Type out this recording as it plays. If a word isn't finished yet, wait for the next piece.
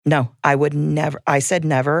No, I would never. I said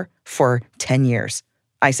never for 10 years.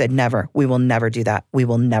 I said never. We will never do that. We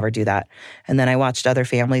will never do that. And then I watched other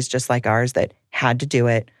families just like ours that had to do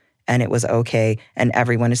it, and it was okay, and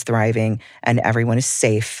everyone is thriving, and everyone is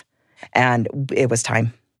safe, and it was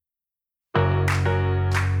time.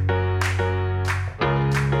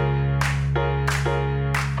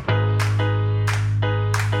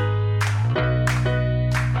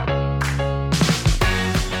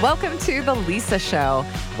 Welcome to The Lisa Show,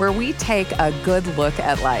 where we take a good look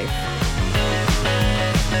at life.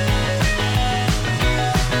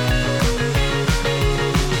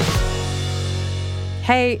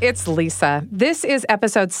 Hey, it's Lisa. This is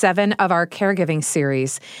episode 7 of our Caregiving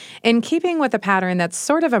series. In keeping with a pattern that's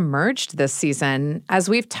sort of emerged this season, as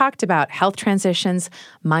we've talked about health transitions,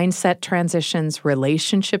 mindset transitions,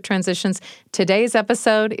 relationship transitions, today's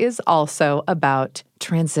episode is also about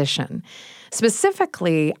transition.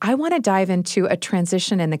 Specifically, I want to dive into a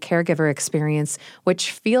transition in the caregiver experience,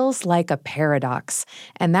 which feels like a paradox,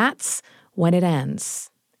 and that's when it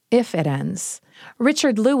ends, if it ends.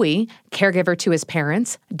 Richard Louie, caregiver to his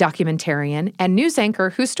parents, documentarian, and news anchor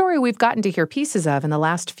whose story we've gotten to hear pieces of in the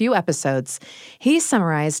last few episodes, he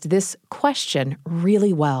summarized this question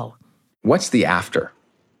really well. What's the after?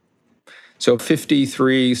 So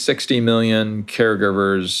 53, 60 million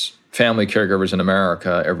caregivers, family caregivers in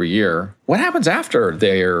America every year. What happens after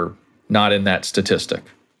they're not in that statistic?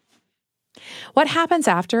 What happens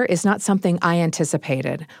after is not something I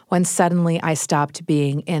anticipated when suddenly I stopped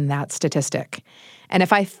being in that statistic. And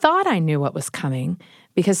if I thought I knew what was coming,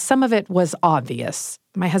 because some of it was obvious,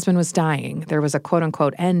 my husband was dying, there was a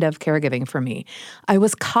quote-unquote end of caregiving for me, I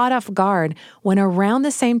was caught off guard when around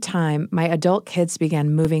the same time my adult kids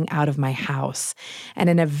began moving out of my house. And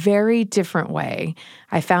in a very different way,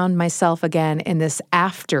 I found myself again in this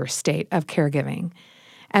after state of caregiving.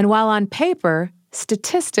 And while on paper,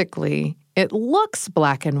 statistically, it looks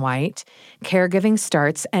black and white, caregiving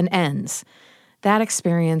starts and ends. That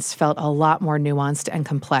experience felt a lot more nuanced and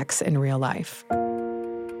complex in real life.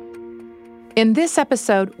 In this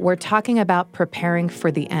episode, we're talking about preparing for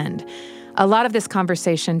the end. A lot of this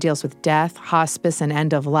conversation deals with death, hospice, and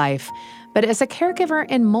end of life. But as a caregiver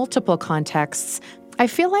in multiple contexts, I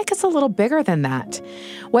feel like it's a little bigger than that.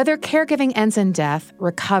 Whether caregiving ends in death,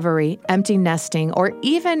 recovery, empty nesting, or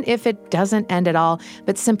even if it doesn't end at all,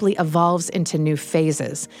 but simply evolves into new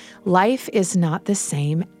phases, life is not the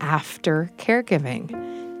same after caregiving.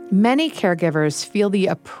 Many caregivers feel the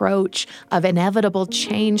approach of inevitable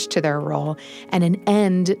change to their role and an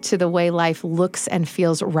end to the way life looks and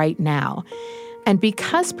feels right now. And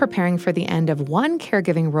because preparing for the end of one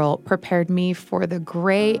caregiving role prepared me for the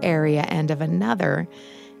gray area end of another,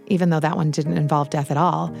 even though that one didn't involve death at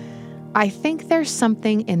all, I think there's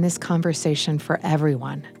something in this conversation for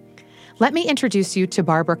everyone. Let me introduce you to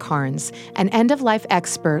Barbara Karnes, an end-of-life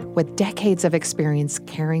expert with decades of experience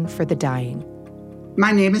caring for the dying.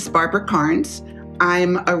 My name is Barbara Karnes.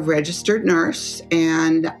 I'm a registered nurse,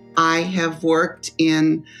 and I have worked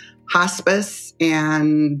in hospice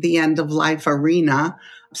and the end-of-life arena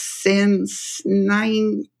since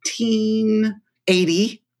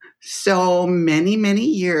 1980, so many, many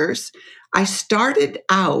years. I started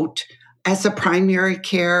out as a primary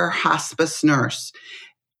care hospice nurse.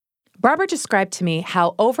 Barbara described to me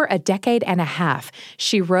how over a decade and a half,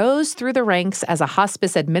 she rose through the ranks as a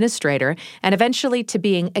hospice administrator and eventually to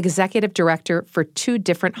being executive director for 2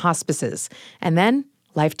 different hospices. And then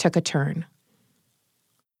life took a turn.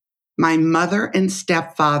 My mother and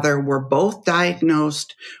stepfather were both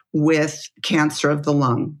diagnosed with cancer of the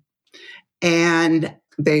lung. And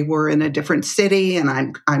they were in a different city,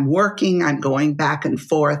 and I'm working, I'm going back and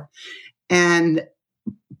forth. And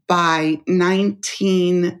by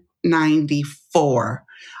 1994,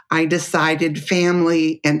 I decided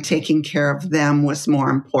family and taking care of them was more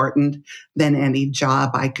important than any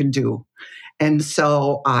job I could do. And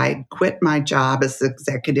so I quit my job as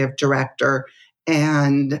executive director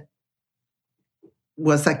and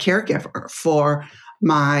was a caregiver for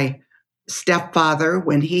my stepfather.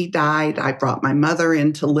 When he died, I brought my mother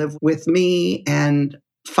in to live with me, and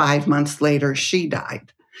 5 months later, she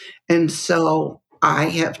died. And so I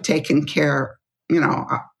have taken care,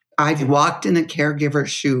 I've walked in a caregiver's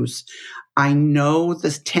shoes. I know the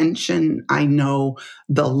tension, I know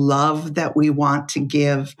the love that we want to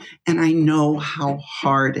give, and I know how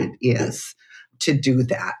hard it is to do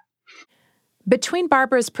that. Between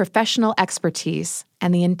Barbara's professional expertise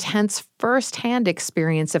and the intense firsthand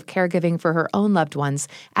experience of caregiving for her own loved ones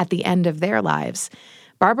at the end of their lives,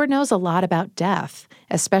 Barbara knows a lot about death,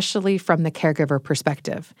 especially from the caregiver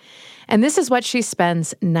perspective. And this is what she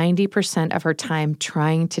spends 90% of her time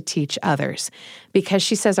trying to teach others, because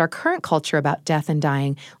she says our current culture about death and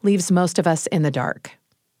dying leaves most of us in the dark.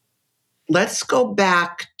 Let's go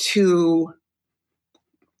back to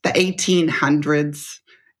the 1800s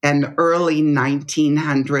and early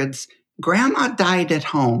 1900s. Grandma died at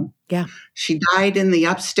home. Yeah. She died in the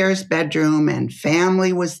upstairs bedroom, and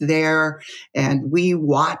family was there, and we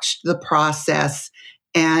watched the process,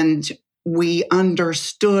 and we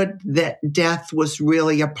understood that death was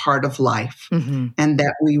really a part of life, and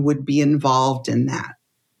that we would be involved in that.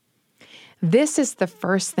 This is the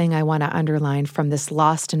first thing I want to underline from this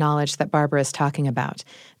lost knowledge that Barbara is talking about,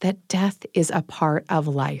 that death is a part of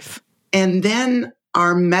life. And then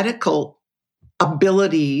our medical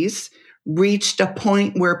abilities reached a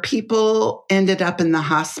point where people ended up in the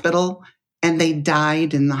hospital and they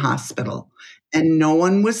died in the hospital. And no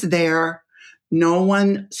one was there. No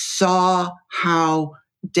one saw how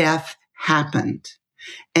death happened.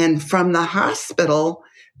 And from the hospital,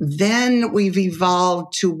 then we've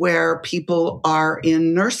evolved to where people are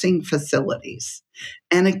in nursing facilities.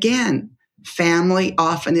 And again, family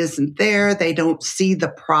often isn't there. They don't see the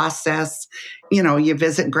process. You know, you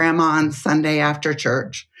visit grandma on Sunday after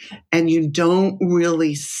church, and you don't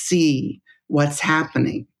really see what's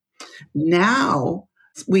happening. Now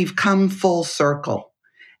we've come full circle,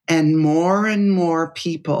 and more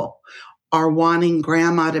people are wanting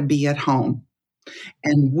grandma to be at home,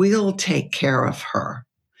 and we'll take care of her.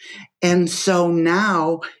 And so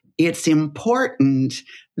now it's important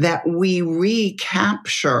that we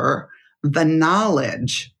recapture the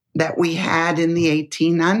knowledge that we had in the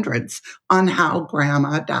 1800s on how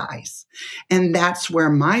grandma dies. And that's where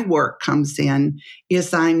my work comes in,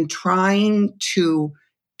 is I'm trying to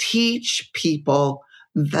teach people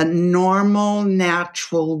the normal,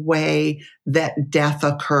 natural way that death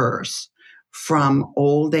occurs from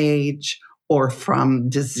old age or from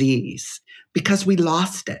disease, because we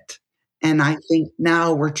lost it. And I think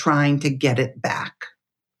now we're trying to get it back.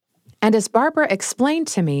 And as Barbara explained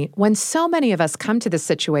to me, when so many of us come to this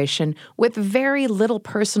situation with very little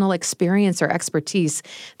personal experience or expertise,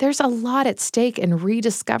 there's a lot at stake in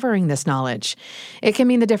rediscovering this knowledge. It can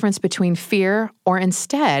mean the difference between fear or,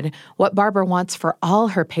 instead, what Barbara wants for all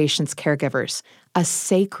her patients' caregivers, a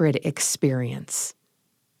sacred experience.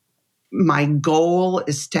 My goal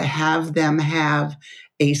is to have them have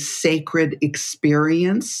a sacred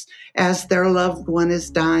experience as their loved one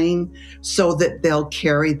is dying, so that they'll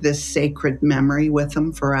carry this sacred memory with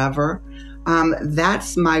them forever.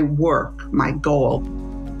 That's my work, my goal.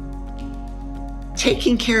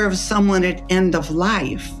 Taking care of someone at end of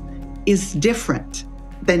life is different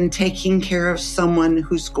than taking care of someone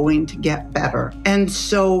who's going to get better. And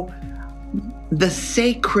so the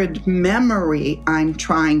sacred memory I'm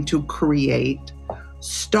trying to create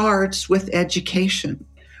starts with education,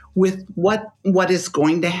 with what is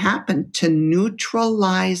going to happen to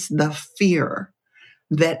neutralize the fear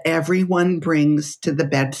that everyone brings to the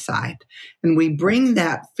bedside. And we bring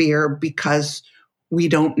that fear because we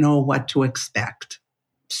don't know what to expect.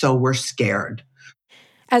 So we're scared.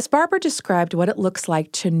 As Barbara described what it looks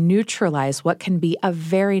like to neutralize what can be a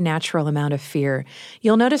very natural amount of fear,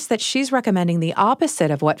 you'll notice that she's recommending the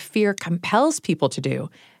opposite of what fear compels people to do.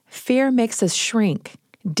 Fear makes us shrink,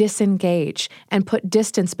 disengage, and put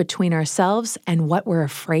distance between ourselves and what we're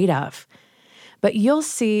afraid of. But you'll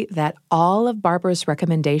see that all of Barbara's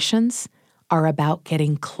recommendations are about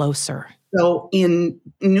getting closer. So in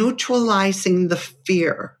neutralizing the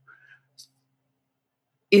fear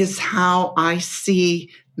is how I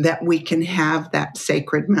see that we can have that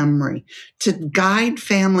sacred memory to guide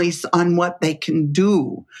families on what they can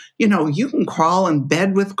do. You know, you can crawl in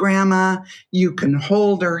bed with grandma, you can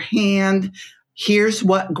hold her hand. Here's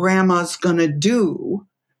what grandma's going to do.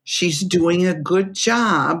 She's doing a good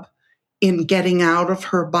job in getting out of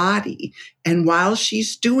her body. And while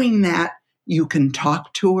she's doing that, you can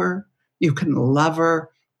talk to her, you can love her,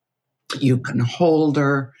 you can hold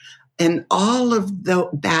her. And all of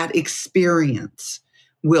that experience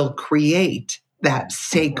will create that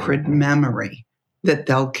sacred memory that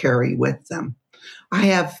they'll carry with them. I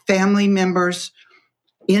have family members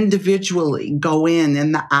individually go in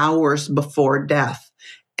the hours before death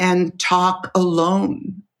and talk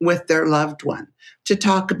alone with their loved one, to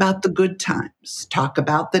talk about the good times, talk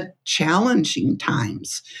about the challenging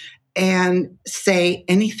times, and say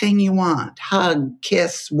anything you want, hug,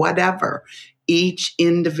 kiss, whatever. Each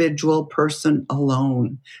individual person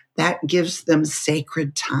alone. That gives them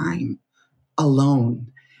sacred time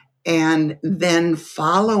alone. And then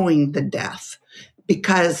following the death,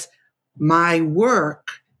 because my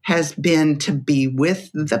work has been to be with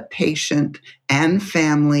the patient and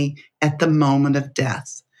family at the moment of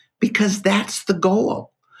death, because that's the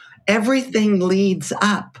goal. Everything leads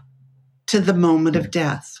up to the moment of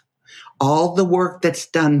death. All the work that's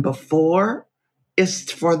done before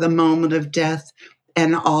is for the moment of death,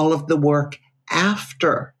 and all of the work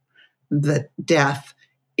after the death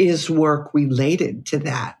is work related to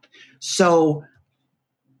that. So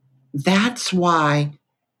that's why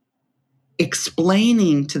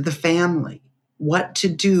explaining to the family what to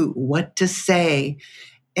do, what to say,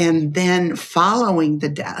 and then following the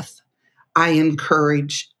death, I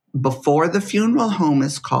encourage, before the funeral home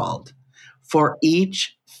is called, for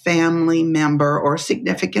each family member or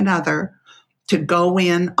significant other to go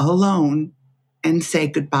in alone and say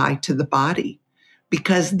goodbye to the body,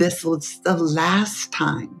 because this was the last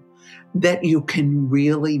time that you can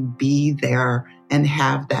really be there and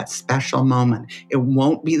have that special moment. It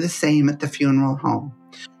won't be the same at the funeral home.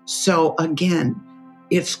 So again,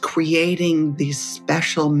 it's creating these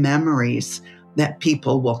special memories that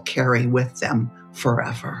people will carry with them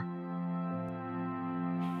forever.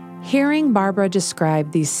 Hearing Barbara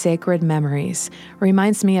describe these sacred memories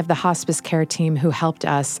reminds me of the hospice care team who helped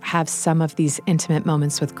us have some of these intimate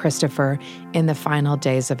moments with Christopher in the final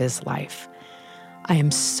days of his life. I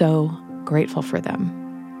am so grateful for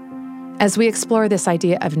them. As we explore this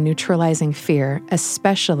idea of neutralizing fear,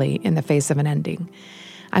 especially in the face of an ending,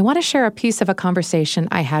 I want to share a piece of a conversation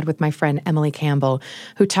I had with my friend Emilie Campbell,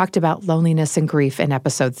 who talked about loneliness and grief in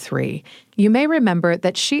episode 3. You may remember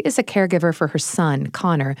that she is a caregiver for her son,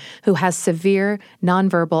 Connor, who has severe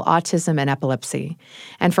nonverbal autism and epilepsy.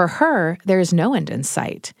 And for her, there is no end in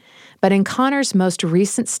sight. But in Connor's most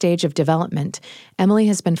recent stage of development, Emilie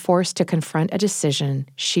has been forced to confront a decision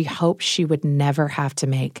she hoped she would never have to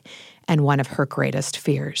make, and one of her greatest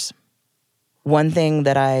fears. One thing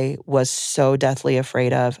that I was so deathly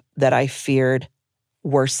afraid of, that I feared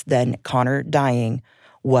worse than Connor dying,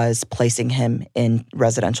 was placing him in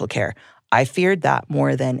residential care. I feared that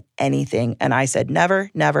more than anything. And I said,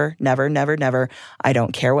 never, never, never, never, never. I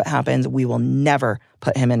don't care what happens. We will never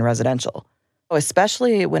put him in residential.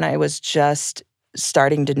 Especially when I was just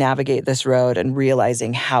starting to navigate this road and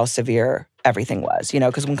realizing how severe everything was,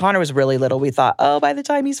 because when Connor was really little, we thought, oh, by the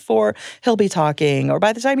time he's 4, he'll be talking, or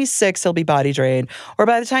by the time he's 6, he'll be body trained, or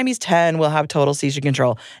by the time he's 10, we'll have total seizure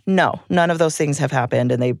control. No, none of those things have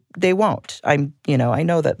happened, and they won't. I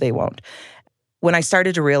know that they won't. When I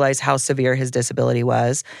started to realize how severe his disability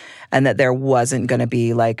was, and that there wasn't going to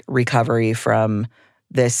be like recovery from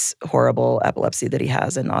this horrible epilepsy that he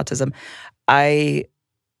has and autism, I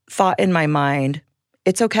thought in my mind,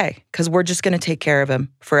 it's okay, because we're just going to take care of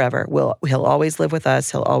him forever. He'll always live with us.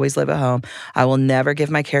 He'll always live at home. I will never give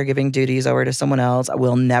my caregiving duties over to someone else. I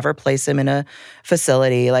will never place him in a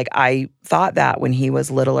facility. Like, I thought that when he was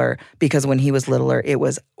littler, because when he was littler, it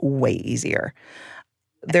was way easier.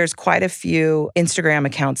 There's quite a few Instagram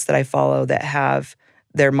accounts that I follow that have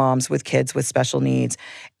their moms with kids with special needs.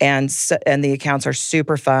 And the accounts are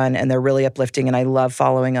super fun and they're really uplifting and I love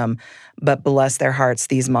following them. But bless their hearts,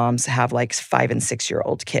 these moms have like 5- and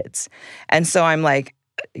 6-year-old kids. And so I'm like,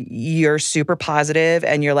 you're super positive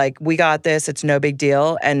and you're like, we got this, it's no big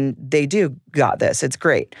deal. And they do got this, it's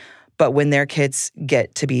great. But when their kids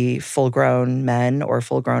get to be full-grown men or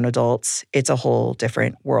full-grown adults, it's a whole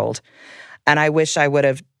different world. And I wish I would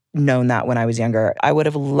have known that when I was younger. I would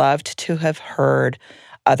have loved to have heard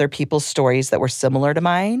other people's stories that were similar to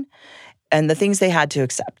mine and the things they had to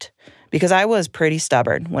accept. Because I was pretty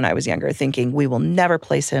stubborn when I was younger, thinking we will never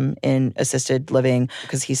place him in assisted living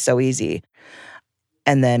because he's so easy.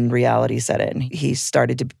 And then reality set in. He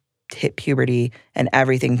started to hit puberty and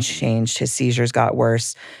everything changed. His seizures got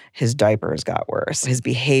worse. His diapers got worse. His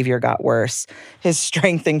behavior got worse. His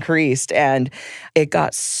strength increased. And it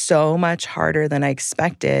got so much harder than I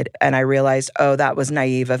expected. And I realized, oh, that was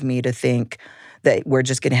naive of me to think that we're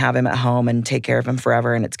just going to have him at home and take care of him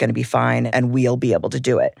forever and it's going to be fine and we'll be able to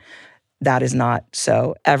do it. That is not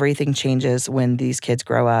so. Everything changes when these kids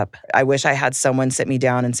grow up. I wish I had someone sit me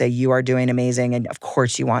down and say, you are doing amazing and of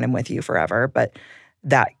course you want him with you forever. But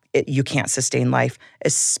you can't sustain life,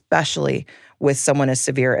 especially with someone as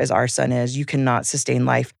severe as our son is. You cannot sustain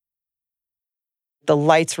life. The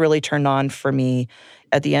lights really turned on for me.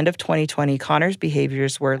 At the end of 2020, Connor's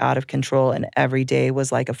behaviors were out of control and every day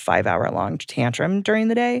was like a 5-hour-long tantrum during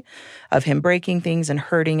the day of him breaking things and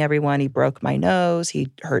hurting everyone. He broke my nose. He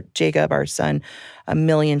hurt Jacob, our son, 1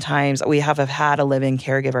 million times. We have had a live-in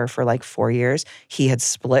caregiver for like 4 years. He had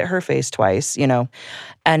split her face twice,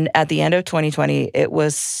 And at the end of 2020, it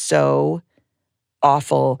was so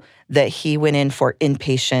awful that he went in for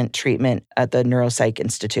inpatient treatment at the Neuropsych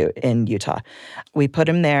Institute in Utah. We put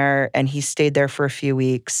him there and he stayed there for a few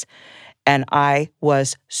weeks. And I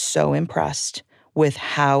was so impressed with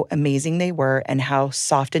how amazing they were and how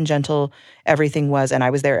soft and gentle everything was. And I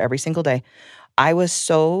was there every single day. I was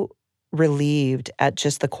so relieved at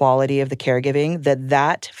just the quality of the caregiving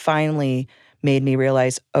that finally made me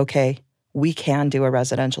realize, okay, we can do a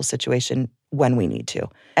residential situation when we need to.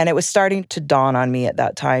 And it was starting to dawn on me at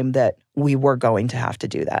that time that we were going to have to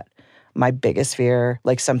do that. My biggest fear,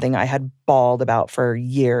 like something I had bawled about for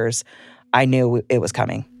years, I knew it was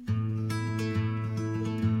coming.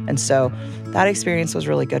 And so that experience was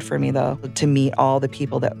really good for me, though, to meet all the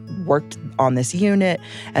people that worked on this unit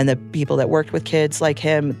and the people that worked with kids like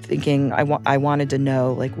him, thinking I wanted to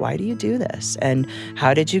know, like, why do you do this? And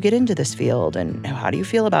how did you get into this field? And how do you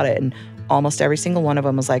feel about it? And almost every single one of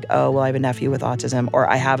them was like, oh, well, I have a nephew with autism, or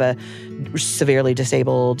I have a severely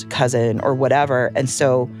disabled cousin or whatever. And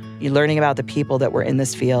so you're learning about the people that were in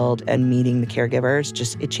this field and meeting the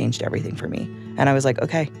caregivers, it changed everything for me. And I was like,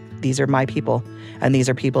 okay, these are my people. And these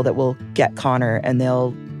are people that will get Connor and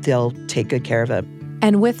they'll take good care of him.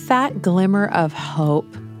 And with that glimmer of hope,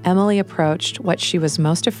 Emilie approached what she was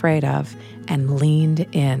most afraid of and leaned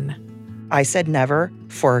in. I said never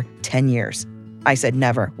for 10 years. I said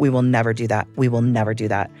never. We will never do that. We will never do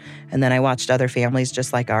that. And then I watched other families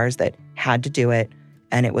just like ours that had to do it,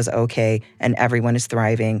 and it was okay, and everyone is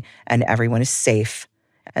thriving, and everyone is safe.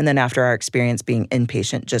 And then after our experience being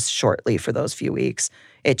inpatient just shortly for those few weeks,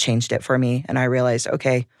 it changed it for me. And I realized,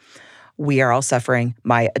 okay, we are all suffering.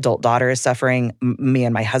 My adult daughter is suffering. Me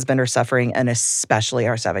and my husband are suffering. And especially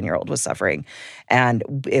our 7-year-old was suffering. And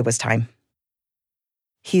it was time.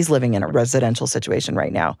 He's living in a residential situation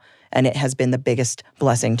right now. And it has been the biggest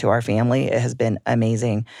blessing to our family. It has been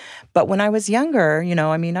amazing. But when I was younger,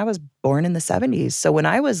 I was born in the 70s. So when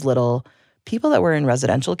I was little, people that were in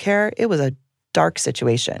residential care, it was a dark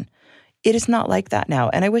situation. It is not like that now.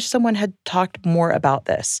 And I wish someone had talked more about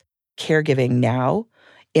this. Caregiving now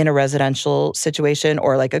in a residential situation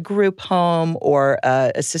or like a group home or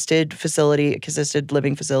assisted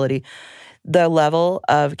living facility, the level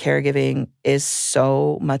of caregiving is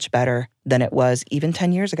so much better than it was even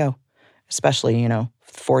 10 years ago, especially,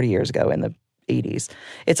 40 years ago in the 80s.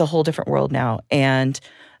 It's a whole different world now. And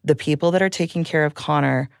the people that are taking care of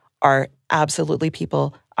Connor are absolutely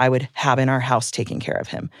people I would have in our house taking care of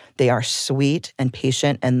him. They are sweet and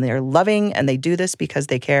patient and they're loving and they do this because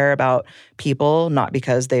they care about people, not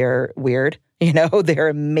because they're weird. They're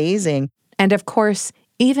amazing. And of course,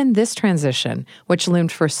 even this transition, which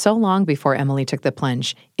loomed for so long before Emilie took the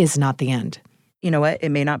plunge, is not the end. You know what? It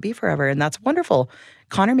may not be forever, and that's wonderful.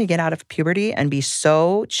 Connor may get out of puberty and be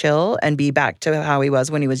so chill and be back to how he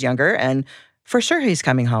was when he was younger, and for sure he's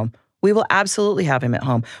coming home. We will absolutely have him at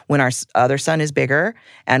home. When our other son is bigger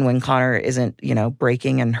and when Connor isn't,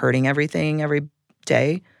 breaking and hurting everything every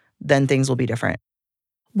day, then things will be different.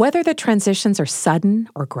 Whether the transitions are sudden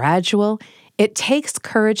or gradual, it takes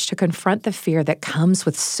courage to confront the fear that comes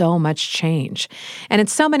with so much change. And in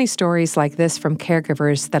so many stories like this from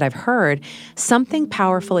caregivers that I've heard, something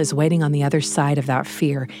powerful is waiting on the other side of that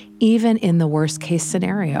fear, even in the worst-case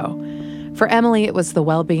scenario. For Emilie, it was the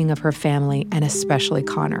well-being of her family and especially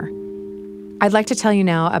Connor. I'd like to tell you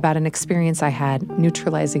now about an experience I had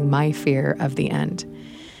neutralizing my fear of the end.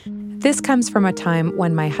 This comes from a time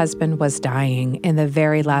when my husband was dying in the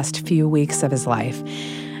very last few weeks of his life.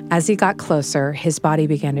 As he got closer, his body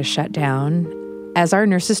began to shut down. As our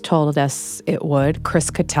nurses told us it would,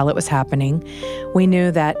 Chris could tell it was happening. We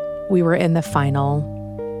knew that we were in the final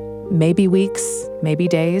maybe weeks, maybe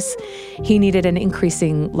days. He needed an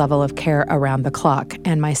increasing level of care around the clock.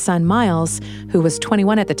 And my son, Miles, who was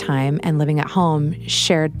 21 at the time and living at home,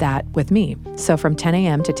 shared that with me. So from 10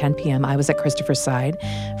 a.m. to 10 p.m., I was at Christopher's side.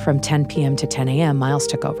 From 10 p.m. to 10 a.m., Miles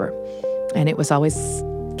took over. And it was always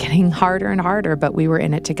getting harder and harder, but we were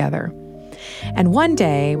in it together. And one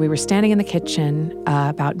day, we were standing in the kitchen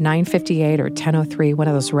about 9:58 or 10:03, one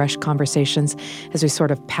of those rush conversations, as we sort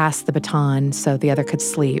of passed the baton so the other could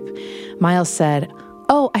sleep. Miles said,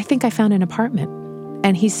 "Oh, I think I found an apartment."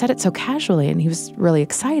 And he said it so casually, and he was really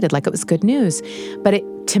excited, like it was good news. But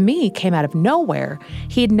it, to me, came out of nowhere.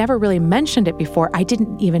 He had never really mentioned it before. I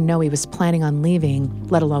didn't even know he was planning on leaving,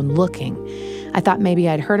 let alone looking. I thought maybe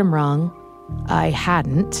I'd heard him wrong. I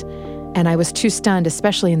hadn't. And I was too stunned,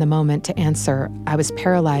 especially in the moment, to answer. I was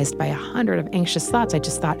paralyzed by 100 of anxious thoughts. I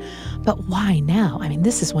just thought, but why now? I mean,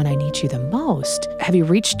 this is when I need you the most. Have you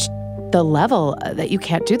reached the level that you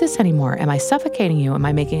can't do this anymore? Am I suffocating you? Am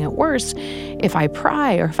I making it worse if I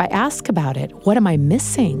pry or if I ask about it? What am I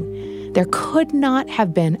missing? There could not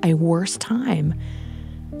have been a worse time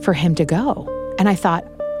for him to go. And I thought,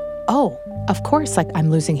 oh, of course, like I'm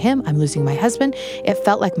losing him, I'm losing my husband. It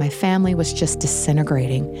felt like my family was just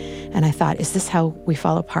disintegrating. And I thought, is this how we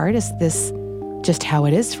fall apart? Is this just how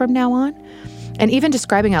it is from now on? And even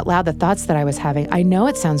describing out loud the thoughts that I was having, I know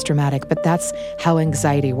it sounds dramatic, but that's how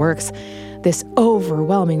anxiety works. This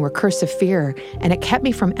overwhelming recursive fear. And it kept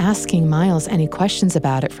me from asking Miles any questions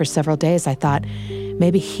about it for several days. I thought,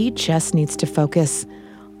 maybe he just needs to focus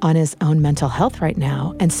on his own mental health right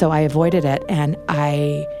now. And so I avoided it, and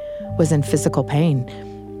I was in physical pain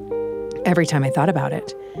every time I thought about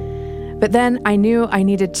it. But then I knew I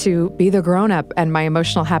needed to be the grown-up, and my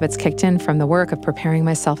emotional habits kicked in from the work of preparing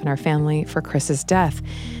myself and our family for Chris's death.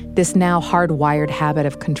 This now hardwired habit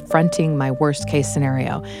of confronting my worst-case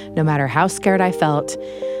scenario, no matter how scared I felt,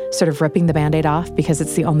 sort of ripping the Band-Aid off because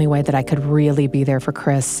it's the only way that I could really be there for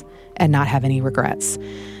Chris and not have any regrets.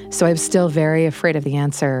 So I was still very afraid of the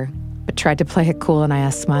answer, but tried to play it cool, and I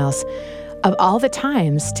asked Miles, of all the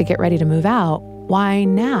times to get ready to move out, why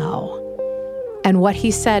now? And what he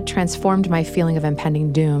said transformed my feeling of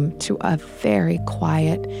impending doom to a very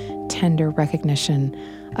quiet, tender recognition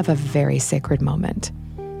of a very sacred moment.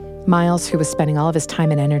 Miles, who was spending all of his time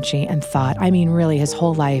and energy and thought, I mean, really his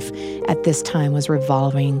whole life at this time was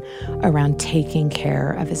revolving around taking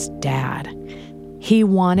care of his dad. He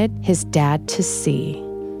wanted his dad to see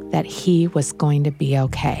that he was going to be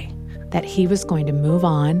okay, that he was going to move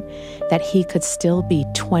on, that he could still be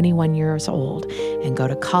 21 years old and go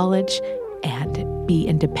to college and be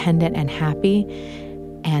independent and happy,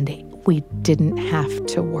 and we didn't have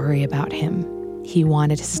to worry about him. He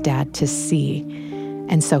wanted his dad to see,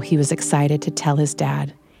 and so he was excited to tell his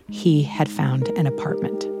dad he had found an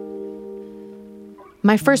apartment.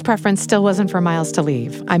 My first preference still wasn't for Miles to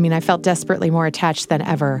leave. I mean, I felt desperately more attached than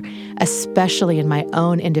ever, especially in my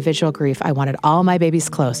own individual grief. I wanted all my babies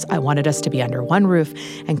close. I wanted us to be under one roof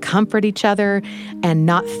and comfort each other and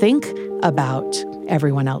not think about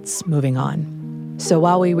everyone else moving on. So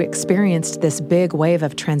while we experienced this big wave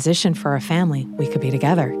of transition for our family, we could be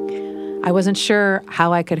together. I wasn't sure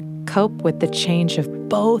how I could cope with the change of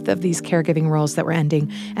both of these caregiving roles that were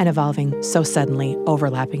ending and evolving so suddenly,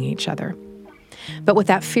 overlapping each other. But with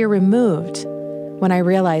that fear removed, when I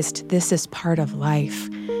realized this is part of life,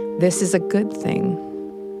 this is a good thing,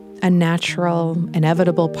 a natural,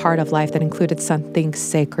 inevitable part of life that included something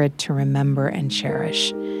sacred to remember and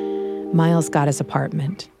cherish. Miles got his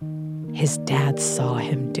apartment. His dad saw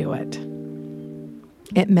him do it.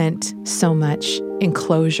 It meant so much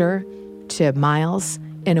enclosure to Miles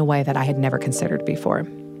in a way that I had never considered before.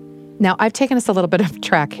 Now, I've taken us a little bit off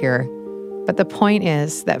track here, but the point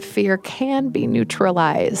is that fear can be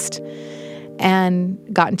neutralized and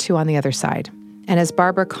gotten to on the other side. And as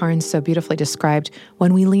Barbara Karnes so beautifully described,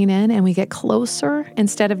 when we lean in and we get closer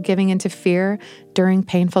instead of giving into fear during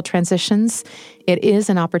painful transitions, it is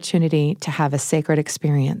an opportunity to have a sacred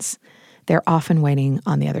experience. They're often waiting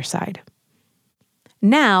on the other side.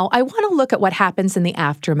 Now, I want to look at what happens in the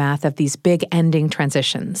aftermath of these big ending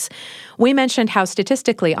transitions. We mentioned how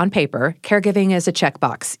statistically, on paper, caregiving is a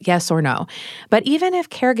checkbox, yes or no. But even if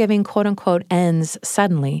caregiving, quote unquote, ends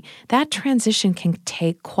suddenly, that transition can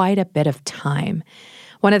take quite a bit of time.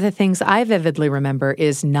 One of the things I vividly remember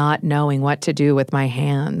is not knowing what to do with my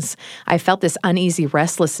hands. I felt this uneasy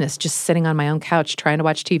restlessness just sitting on my own couch trying to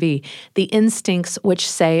watch TV. The instincts which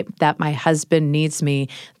say that my husband needs me,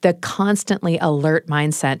 the constantly alert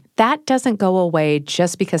mindset, that doesn't go away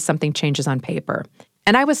just because something changes on paper.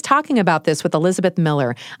 And I was talking about this with Elizabeth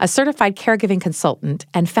Miller, a certified caregiving consultant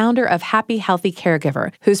and founder of Happy Healthy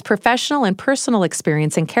Caregiver, whose professional and personal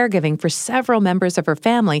experience in caregiving for several members of her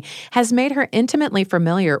family has made her intimately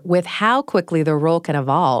familiar with how quickly the role can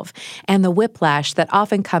evolve and the whiplash that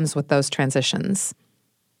often comes with those transitions.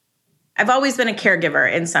 I've always been a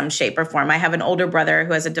caregiver in some shape or form. I have an older brother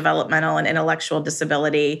who has a developmental and intellectual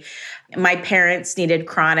disability. My parents had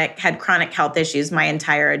chronic health issues my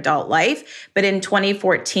entire adult life. But in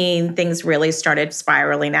 2014, things really started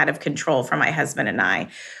spiraling out of control for my husband and I.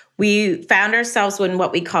 We found ourselves in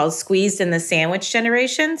what we call squeezed in the sandwich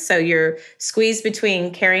generation. So you're squeezed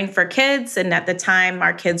between caring for kids, and at the time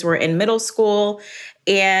our kids were in middle school,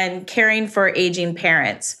 and caring for aging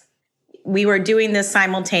parents. We were doing this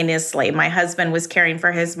simultaneously. My husband was caring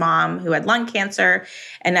for his mom who had lung cancer.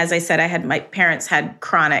 And as I said, my parents had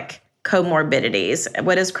chronic comorbidities.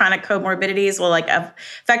 What is chronic comorbidities? Well, like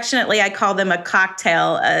affectionately, I call them a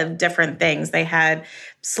cocktail of different things. They had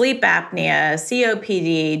sleep apnea,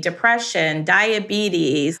 COPD, depression,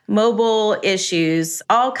 diabetes, mobile issues,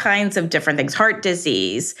 all kinds of different things, heart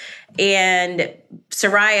disease, and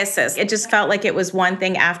psoriasis. It just felt like it was one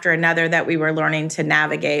thing after another that we were learning to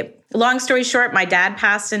navigate. Long story short, my dad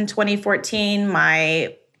passed in 2014.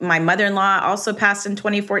 My mother-in-law also passed in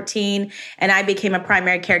 2014, and I became a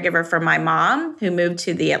primary caregiver for my mom, who moved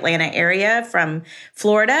to the Atlanta area from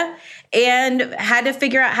Florida, and had to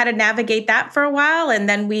figure out how to navigate that for a while. And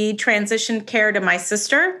then we transitioned care to my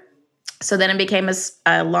sister. So then it became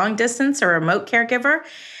a long-distance or remote caregiver.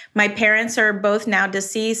 My parents are both now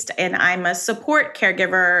deceased, and I'm a support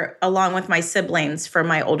caregiver along with my siblings for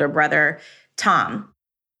my older brother, Tom.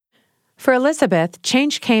 For Elizabeth,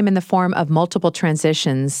 change came in the form of multiple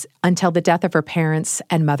transitions until the death of her parents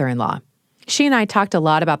and mother-in-law. She and I talked a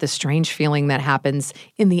lot about the strange feeling that happens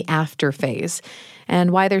in the after phase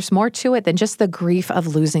and why there's more to it than just the grief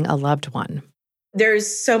of losing a loved one. There's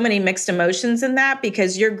so many mixed emotions in that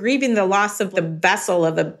because you're grieving the loss of the vessel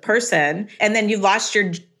of a person, and then you've lost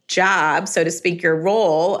your job, so to speak, your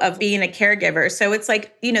role of being a caregiver. So it's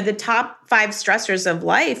like, the top 5 stressors of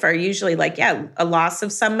life are usually like, a loss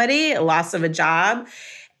of somebody, a loss of a job.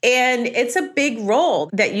 And it's a big role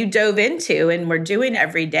that you dove into and were doing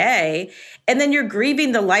every day. And then you're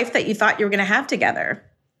grieving the life that you thought you were going to have together.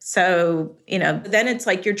 So, then it's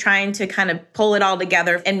like you're trying to kind of pull it all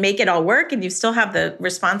together and make it all work, and you still have the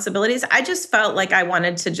responsibilities. I just felt like I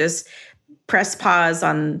wanted to just press pause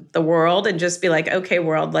on the world and just be like, okay,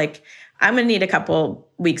 world, like I'm going to need a couple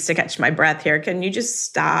weeks to catch my breath here. Can you just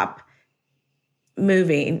stop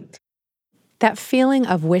moving? That feeling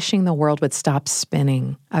of wishing the world would stop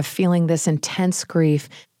spinning, of feeling this intense grief,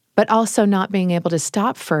 but also not being able to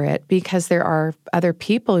stop for it because there are other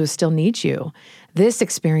people who still need you. This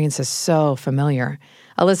experience is so familiar.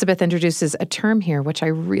 Elizabeth introduces a term here, which I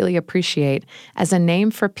really appreciate, as a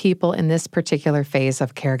name for people in this particular phase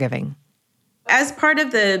of caregiving. As part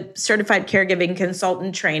of the certified caregiving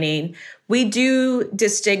consultant training, we do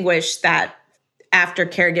distinguish that after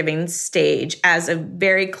caregiving stage as a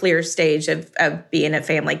very clear stage of being a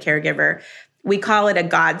family caregiver. We call it a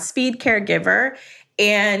Godspeed Caregiver,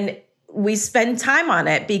 and we spend time on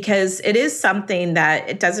it because it is something that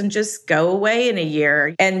it doesn't just go away in a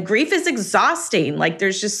year. And grief is exhausting. Like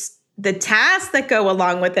there's just the tasks that go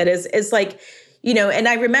along with it is like, and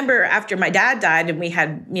I remember after my dad died and we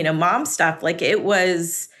had, mom stuff, like I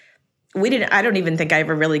don't even think I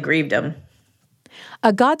ever really grieved him.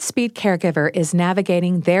 A Godspeed caregiver is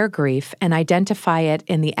navigating their grief and identify it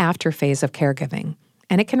in the after phase of caregiving.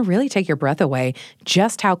 And it can really take your breath away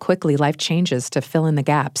just how quickly life changes to fill in the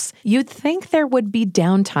gaps. You'd think there would be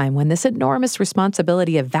downtime when this enormous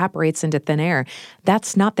responsibility evaporates into thin air.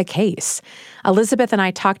 That's not the case. Elizabeth and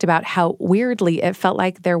I talked about how weirdly it felt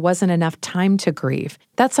like there wasn't enough time to grieve.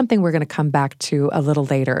 That's something we're going to come back to a little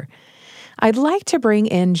later. I'd like to bring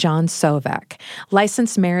in John Sovec,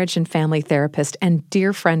 licensed marriage and family therapist and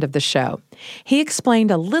dear friend of the show. He explained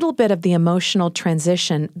a little bit of the emotional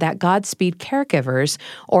transition that Godspeed caregivers,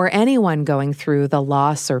 or anyone going through the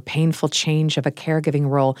loss or painful change of a caregiving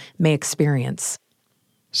role, may experience.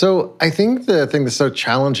 So I think the thing that's so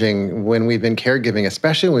challenging when we've been caregiving,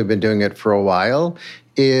 especially when we've been doing it for a while,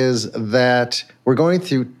 is that we're going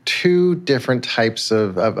through 2 different types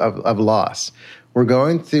of loss. We're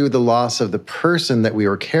going through the loss of the person that we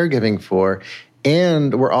were caregiving for,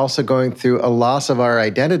 and we're also going through a loss of our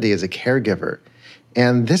identity as a caregiver.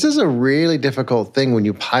 And this is a really difficult thing when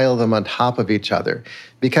you pile them on top of each other,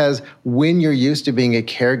 because when you're used to being a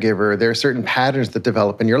caregiver, there are certain patterns that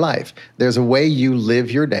develop in your life. There's a way you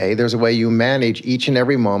live your day. There's a way you manage each and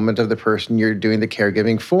every moment of the person you're doing the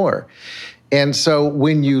caregiving for. And so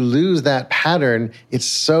when you lose that pattern, it's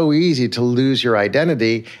so easy to lose your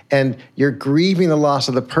identity, and you're grieving the loss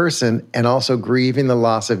of the person and also grieving the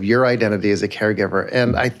loss of your identity as a caregiver.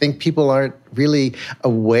 And I think people aren't really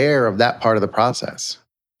aware of that part of the process.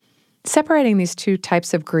 Separating these 2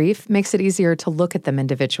 types of grief makes it easier to look at them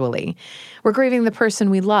individually. We're grieving the person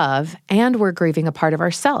we love, and we're grieving a part of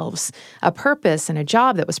ourselves, a purpose and a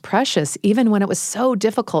job that was precious even when it was so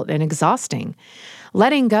difficult and exhausting.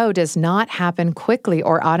 Letting go does not happen quickly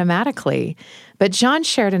or automatically, but John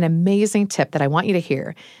shared an amazing tip that I want you to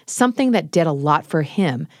hear, something that did a lot for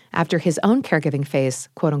him after his own caregiving phase,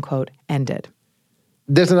 quote unquote, ended.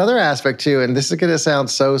 There's another aspect too, and this is going to sound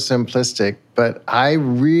so simplistic, but I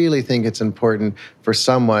really think it's important for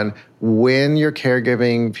someone when your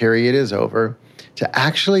caregiving period is over to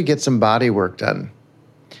actually get some body work done.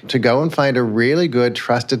 to go and find a really good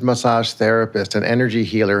trusted massage therapist, an energy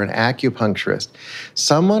healer, an acupuncturist,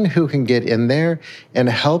 someone who can get in there and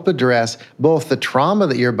help address both the trauma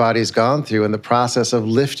that your body's gone through in the process of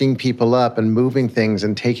lifting people up and moving things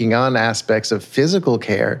and taking on aspects of physical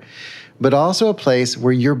care, but also a place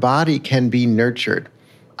where your body can be nurtured.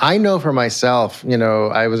 I know for myself,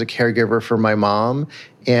 I was a caregiver for my mom,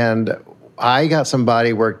 and I got some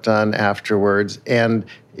body work done afterwards, and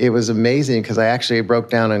it was amazing because I actually broke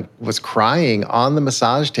down and was crying on the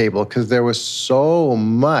massage table because there was so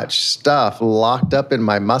much stuff locked up in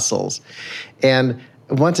my muscles. And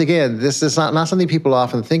once again, this is not something people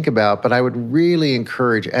often think about, but I would really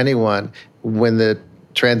encourage anyone when the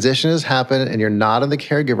transition has happened and you're not in the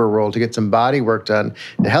caregiver role to get some body work done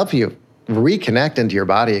to help you reconnect into your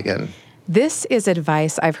body again. This is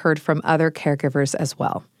advice I've heard from other caregivers as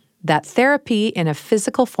well. That therapy in a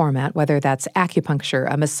physical format, whether that's acupuncture,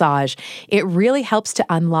 a massage, it really helps to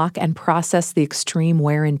unlock and process the extreme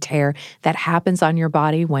wear and tear that happens on your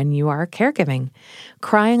body when you are caregiving.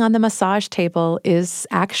 Crying on the massage table is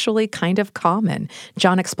actually kind of common.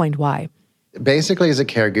 John explained why. Basically, as a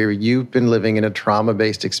caregiver, you've been living in a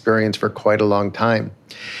trauma-based experience for quite a long time.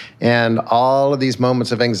 And all of these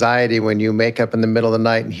moments of anxiety when you wake up in the middle of the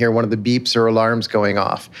night and hear one of the beeps or alarms going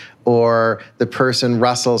off, or the person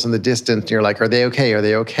rustles in the distance and you're like, are they okay? Are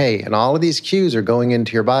they okay? And all of these cues are going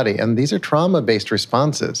into your body. And these are trauma-based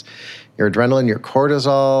responses. Your adrenaline, your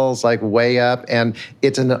cortisol's like way up, and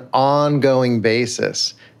it's an ongoing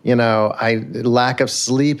basis. Lack of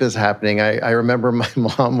sleep is happening. I remember my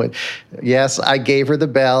mom would, yes, I gave her the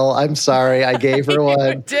bell. I'm sorry, I gave her one.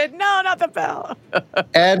 You did? No, not the bell.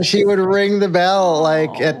 And she would ring the bell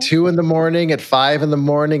at 2 a.m, at 5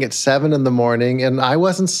 a.m, at 7 a.m, and I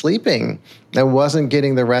wasn't sleeping. I wasn't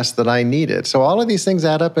getting the rest that I needed. So all of these things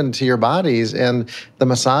add up into your bodies, and the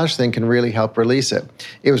massage thing can really help release it.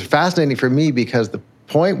 It was fascinating for me because the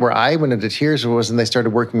point where I went into tears was when they started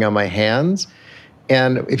working on my hands.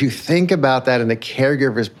 And if you think about that in a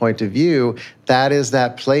caregiver's point of view, that is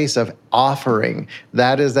that place of offering.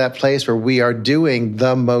 That is that place where we are doing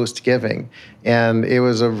the most giving. And it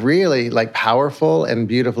was a really powerful and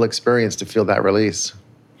beautiful experience to feel that release.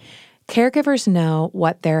 Caregivers know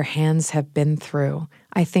what their hands have been through.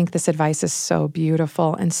 I think this advice is so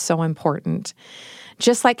beautiful and so important.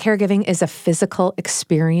 Just like caregiving is a physical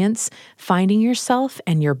experience, finding yourself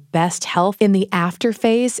and your best health in the after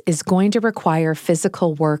phase is going to require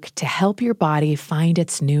physical work to help your body find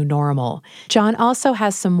its new normal. John also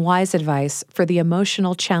has some wise advice for the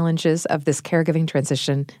emotional challenges of this caregiving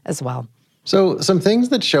transition as well. So some things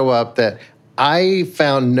that show up that I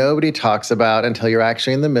found nobody talks about until you're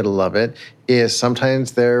actually in the middle of it is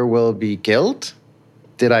sometimes there will be guilt.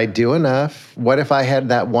 Did I do enough? What if I had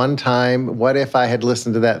that one time? What if I had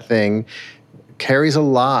listened to that thing? Carries a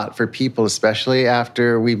lot for people, especially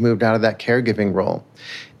after we've moved out of that caregiving role.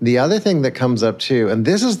 The other thing that comes up too, and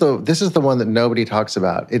this is the one that nobody talks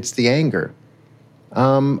about, it's the anger.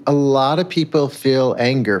 A lot of people feel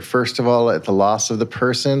anger, first of all, at the loss of the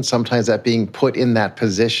person, sometimes at being put in that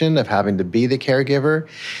position of having to be the caregiver.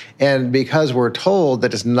 And because we're told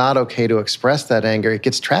that it's not okay to express that anger, it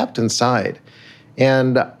gets trapped inside.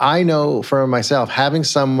 And I know for myself, having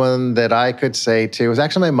someone that I could say to, it was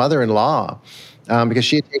actually my mother-in-law, because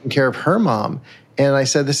she had taken care of her mom. And I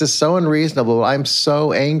said, this is so unreasonable. I'm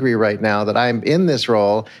so angry right now that I'm in this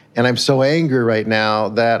role, and I'm so angry right now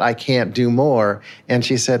that I can't do more. And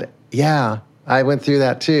she said, yeah, I went through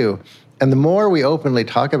that too. And the more we openly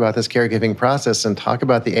talk about this caregiving process and talk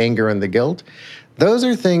about the anger and the guilt, those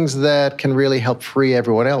are things that can really help free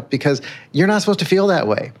everyone else, because you're not supposed to feel that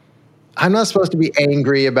way. I'm not supposed to be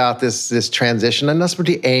angry about this transition. I'm not supposed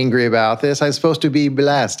to be angry about this. I'm supposed to be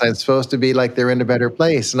blessed. I'm supposed to be like they're in a better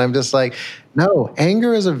place. And I'm just like, no,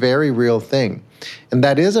 anger is a very real thing. And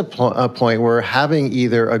that is a point where having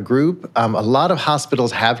either a group, a lot of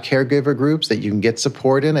hospitals have caregiver groups that you can get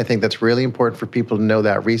support in. I think that's really important for people to know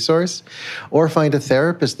that resource. Or find a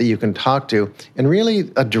therapist that you can talk to and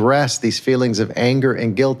really address these feelings of anger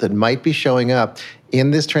and guilt that might be showing up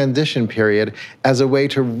in this transition period as a way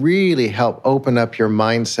to really help open up your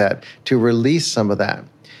mindset to release some of that.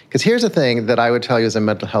 Because here's the thing that I would tell you as a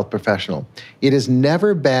mental health professional. It is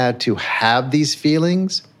never bad to have these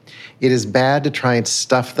feelings. It is bad to try and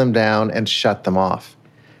stuff them down and shut them off.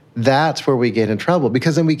 That's where we get in trouble,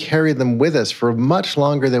 because then we carry them with us for much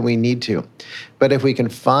longer than we need to. But if we can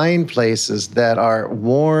find places that are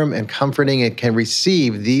warm and comforting and can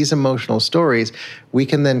receive these emotional stories, we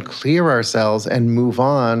can then clear ourselves and move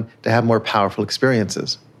on to have more powerful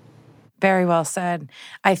experiences. Very well said.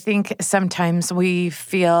 I think sometimes we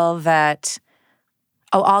feel that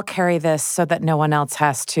oh, I'll carry this so that no one else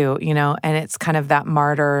has to, and it's kind of that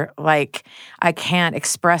martyr, like, I can't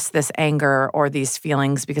express this anger or these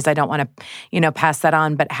feelings because I don't want to, pass that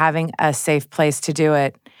on. But having a safe place to do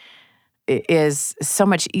it is so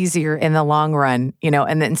much easier in the long run,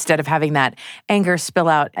 and instead of having that anger spill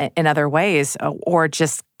out in other ways or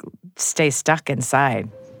just stay stuck inside.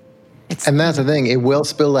 And that's the thing, it will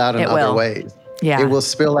spill out in other ways. Yeah. It will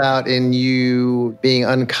spill out in you being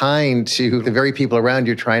unkind to the very people around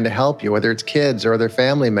you trying to help you, whether it's kids or other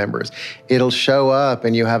family members. It'll show up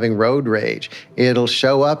in you having road rage. It'll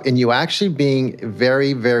show up in you actually being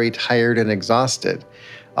very, very tired and exhausted.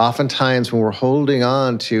 Oftentimes when we're holding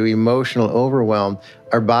on to emotional overwhelm,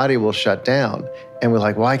 our body will shut down. And we're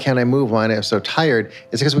like, why can't I move? Why am I so tired?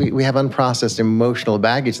 It's because we have unprocessed emotional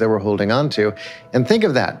baggage that we're holding on to. And think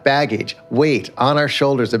of that, baggage, weight on our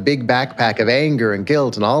shoulders, a big backpack of anger and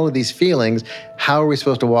guilt and all of these feelings. How are we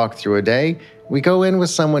supposed to walk through a day? We go in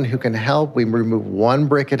with someone who can help. We remove one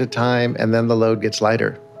brick at a time, and then the load gets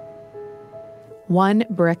lighter. One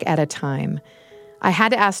brick at a time. I had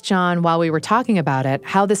to ask John while we were talking about it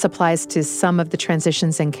how this applies to some of the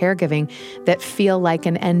transitions in caregiving that feel like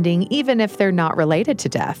an ending, even if they're not related to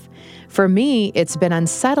death. For me, it's been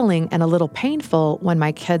unsettling and a little painful when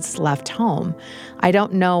my kids left home. I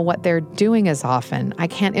don't know what they're doing as often. I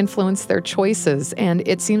can't influence their choices, and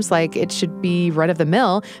it seems like it should be run of the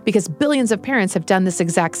mill because billions of parents have done this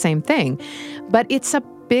exact same thing. But it's a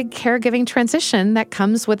big caregiving transition that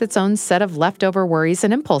comes with its own set of leftover worries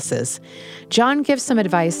and impulses. John gives some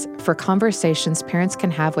advice for conversations parents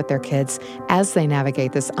can have with their kids as they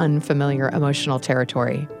navigate this unfamiliar emotional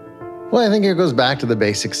territory. Well, I think it goes back to the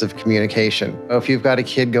basics of communication. If you've got a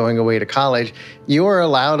kid going away to college, you are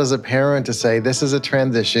allowed as a parent to say, this is a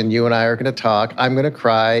transition. You and I are going to talk. I'm going to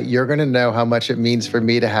cry. You're going to know how much it means for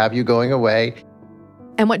me to have you going away.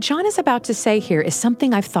 And what John is about to say here is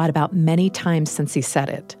something I've thought about many times since he said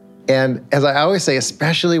it. And as I always say,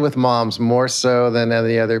 especially with moms, more so than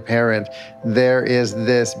any other parent, there is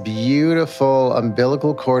this beautiful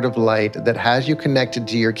umbilical cord of light that has you connected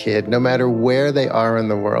to your kid, no matter where they are in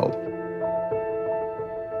the world.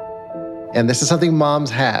 And this is something moms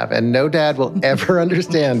have, and no dad will ever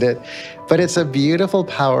understand it, but it's a beautiful,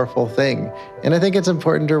 powerful thing. And I think it's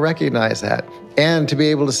important to recognize that and to be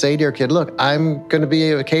able to say to your kid, look, I'm going to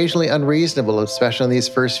be occasionally unreasonable, especially in these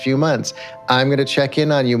first few months. I'm going to check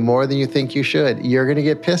in on you more than you think you should. You're going to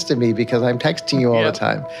get pissed at me because I'm texting you all the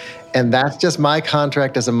time. And that's just my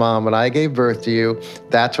contract as a mom. When I gave birth to you,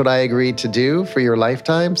 that's what I agreed to do for your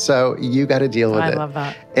lifetime. So you got to deal with it. I love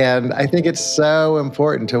that. And I think it's so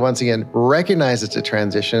important to, once again, recognize it's a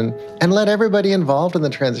transition and let everybody involved in the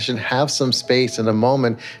transition have some space and a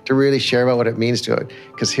moment to really share about what it means to it.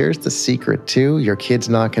 Because here's the secret too, your kid's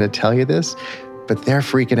not going to tell you this, but they're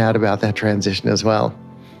freaking out about that transition as well.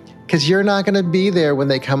 Because you're not going to be there when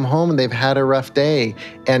they come home and they've had a rough day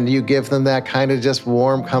and you give them that kind of just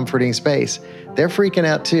warm, comforting space. They're freaking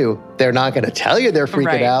out too. They're not going to tell you they're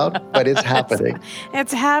freaking out, but it's happening.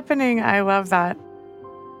 It's happening. I love that.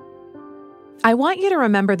 I want you to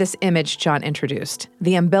remember this image John introduced,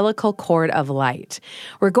 the umbilical cord of light.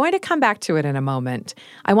 We're going to come back to it in a moment.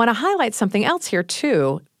 I want to highlight something else here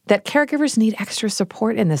too, that caregivers need extra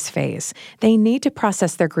support in this phase. They need to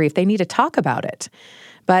process their grief. They need to talk about it.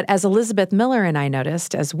 But as Elizabeth Miller and I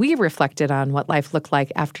noticed, as we reflected on what life looked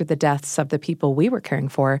like after the deaths of the people we were caring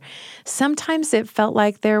for, sometimes it felt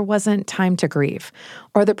like there wasn't time to grieve,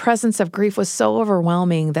 or the presence of grief was so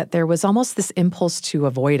overwhelming that there was almost this impulse to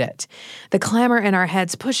avoid it. The clamor in our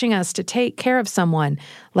heads pushing us to take care of someone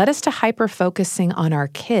led us to hyper-focusing on our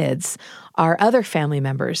kids, our other family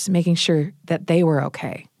members, making sure that they were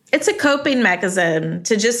okay. It's a coping mechanism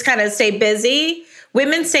to just kind of stay busy.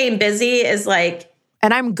 Women staying busy is like,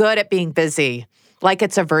 and I'm good at being busy, like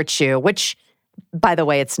it's a virtue, which, by the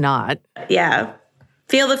way, it's not. Yeah.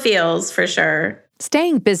 Feel the feels for sure.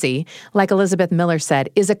 Staying busy, like Elizabeth Miller said,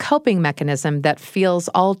 is a coping mechanism that feels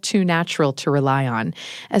all too natural to rely on,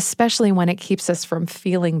 especially when it keeps us from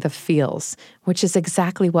feeling the feels, which is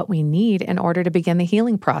exactly what we need in order to begin the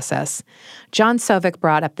healing process. John Sovec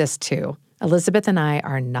brought up this too. Elizabeth and I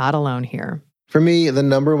are not alone here. For me, the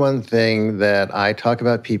number one thing that I talk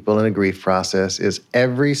about people in a grief process is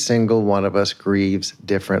every single one of us grieves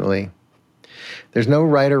differently. There's no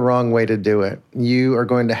right or wrong way to do it. You are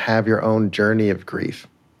going to have your own journey of grief.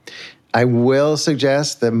 I will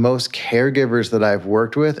suggest that most caregivers that I've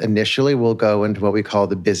worked with initially will go into what we call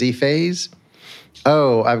the busy phase.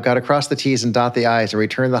 Oh, I've got to cross the T's and dot the I's and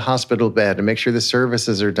return the hospital bed and make sure the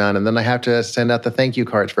services are done. And then I have to send out the thank you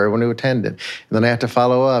cards for everyone who attended. And then I have to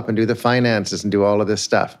follow up and do the finances and do all of this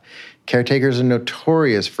stuff. Caretakers are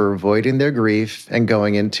notorious for avoiding their grief and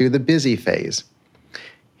going into the busy phase.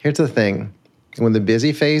 Here's the thing. When the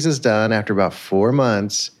busy phase is done, after about 4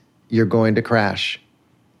 months, you're going to crash.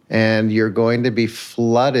 And you're going to be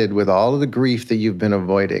flooded with all of the grief that you've been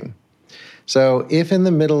avoiding. So if in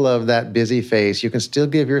the middle of that busy phase, you can still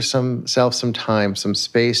give yourself some time, some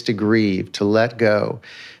space to grieve, to let go.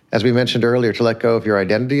 As we mentioned earlier, to let go of your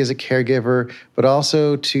identity as a caregiver, but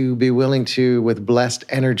also to be willing to, with blessed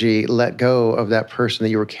energy, let go of that person that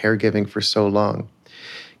you were caregiving for so long.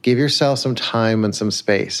 Give yourself some time and some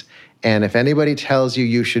space. And if anybody tells you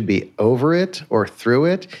you should be over it or through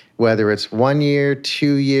it, whether it's 1 year,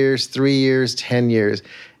 2 years, 3 years, 10 years,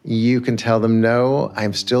 you can tell them, no,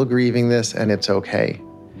 I'm still grieving this and it's okay.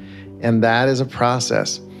 And that is a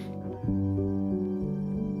process.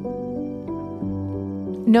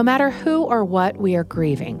 No matter who or what we are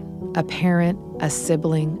grieving, a parent, a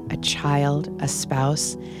sibling, a child, a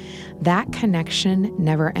spouse, that connection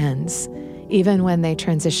never ends, even when they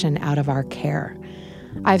transition out of our care.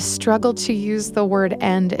 I've struggled to use the word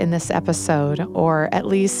end in this episode, or at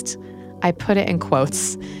least I put it in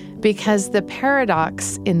quotes, because the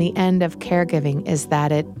paradox in the end of caregiving is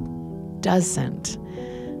that it doesn't.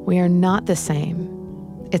 We are not the same.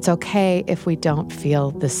 It's okay if we don't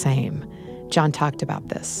feel the same. John talked about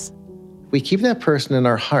this. We keep that person in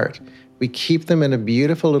our heart. We keep them in a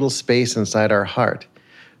beautiful little space inside our heart.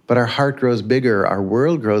 But our heart grows bigger, our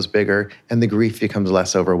world grows bigger, and the grief becomes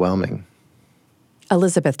less overwhelming.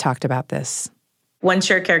 Elizabeth talked about this. Once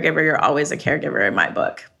you're a caregiver, you're always a caregiver in my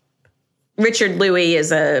book. Richard Louis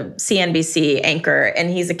is a CNBC anchor, and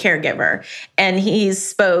he's a caregiver. And he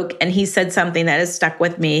spoke, and he said something that has stuck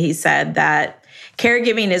with me. He said that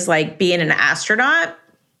caregiving is like being an astronaut.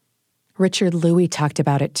 Richard Louis talked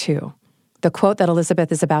about it too. The quote that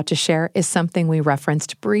Elizabeth is about to share is something we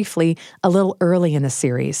referenced briefly a little early in the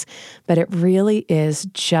series, but it really is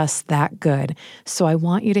just that good. So I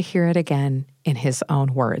want you to hear it again in his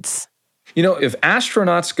own words. You know, if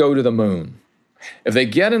astronauts go to the moon, if they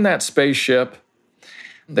get in that spaceship,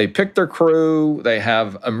 they pick their crew, they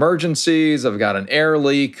have emergencies, they've got an air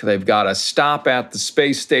leak, they've got to stop at the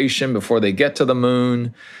space station before they get to the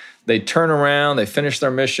moon, they turn around, they finish their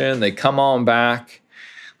mission, they come on back,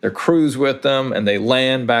 their crew's with them, and they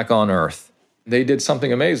land back on Earth. They did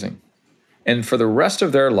something amazing. And for the rest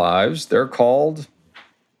of their lives, they're called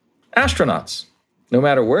astronauts. No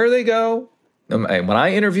matter where they go, when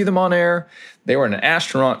I interview them on air, they were an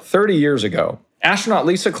astronaut 30 years ago. Astronaut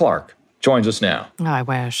Lisa Clark joins us now. Oh, I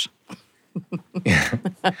wish.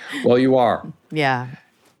 Well, you are. Yeah.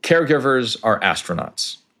 Caregivers are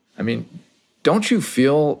astronauts. I mean, don't you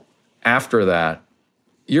feel after that,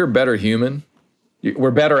 you're a better human?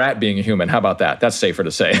 We're better at being a human. How about that? That's safer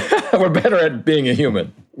to say. We're better at being a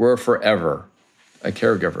human. We're forever a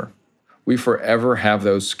caregiver. We forever have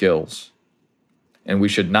those skills, and we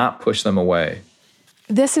should not push them away.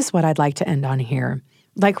 This is what I'd like to end on here.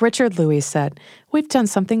 Like Richard Louis said, we've done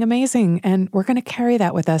something amazing, and we're going to carry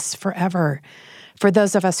that with us forever. For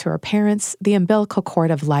those of us who are parents, the umbilical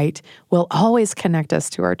cord of light will always connect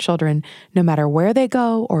us to our children, no matter where they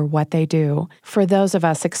go or what they do. For those of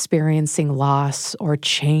us experiencing loss or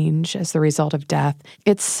change as the result of death,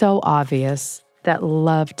 it's so obvious that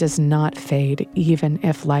love does not fade, even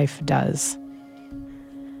if life does.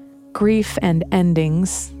 Grief and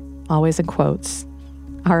endings, always in quotes,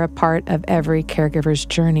 are a part of every caregiver's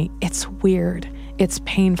journey. It's weird. It's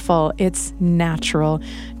painful. It's natural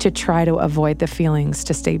to try to avoid the feelings,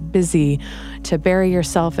 to stay busy, to bury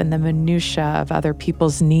yourself in the minutia of other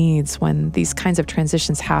people's needs when these kinds of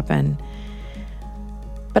transitions happen.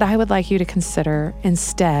 But I would like you to consider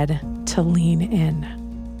instead to lean in.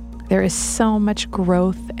 There is so much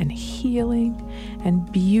growth and healing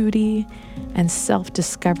and beauty and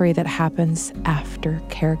self-discovery that happens after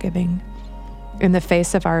caregiving. In the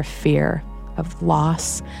face of our fear of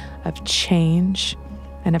loss, of change,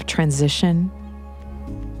 and of transition,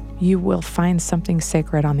 you will find something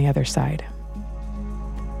sacred on the other side.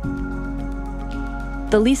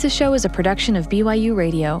 The Lisa Show is a production of BYU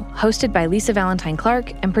Radio, hosted by Lisa Valentine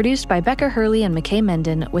Clark, and produced by Becca Hurley and McKay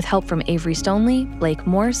Menden, with help from Avery Stoneley, Blake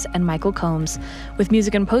Morse, and Michael Combs, with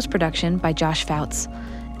music and post-production by Josh Fouts.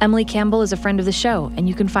 Emilie Campbell is a friend of the show, and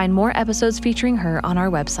you can find more episodes featuring her on our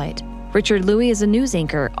website. Richard Louis is a news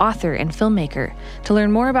anchor, author, and filmmaker. To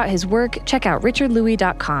learn more about his work, check out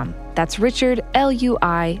richardlouis.com. That's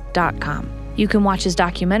richardlui.com. You can watch his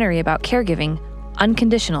documentary about caregiving,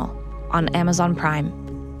 Unconditional, on Amazon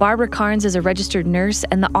Prime. Barbara Karnes is a registered nurse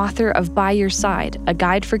and the author of By Your Side, a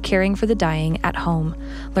guide for caring for the dying at home.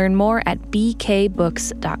 Learn more at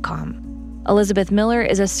bkbooks.com. Elizabeth Miller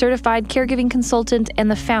is a certified caregiving consultant and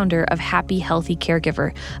the founder of Happy Healthy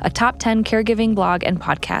Caregiver, a top 10 caregiving blog and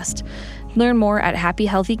podcast. Learn more at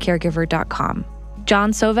happyhealthycaregiver.com.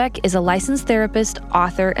 John Sovec is a licensed therapist,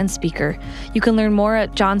 author, and speaker. You can learn more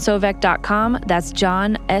at johnsovec.com. That's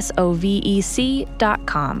John, SOVEC.com.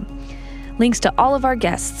 Links to all of our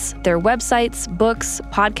guests, their websites, books,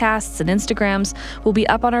 podcasts, and Instagrams will be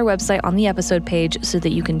up on our website on the episode page so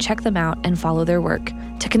that you can check them out and follow their work.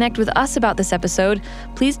 To connect with us about this episode,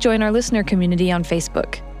 please join our listener community on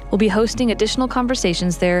Facebook. We'll be hosting additional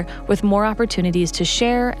conversations there with more opportunities to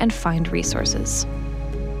share and find resources.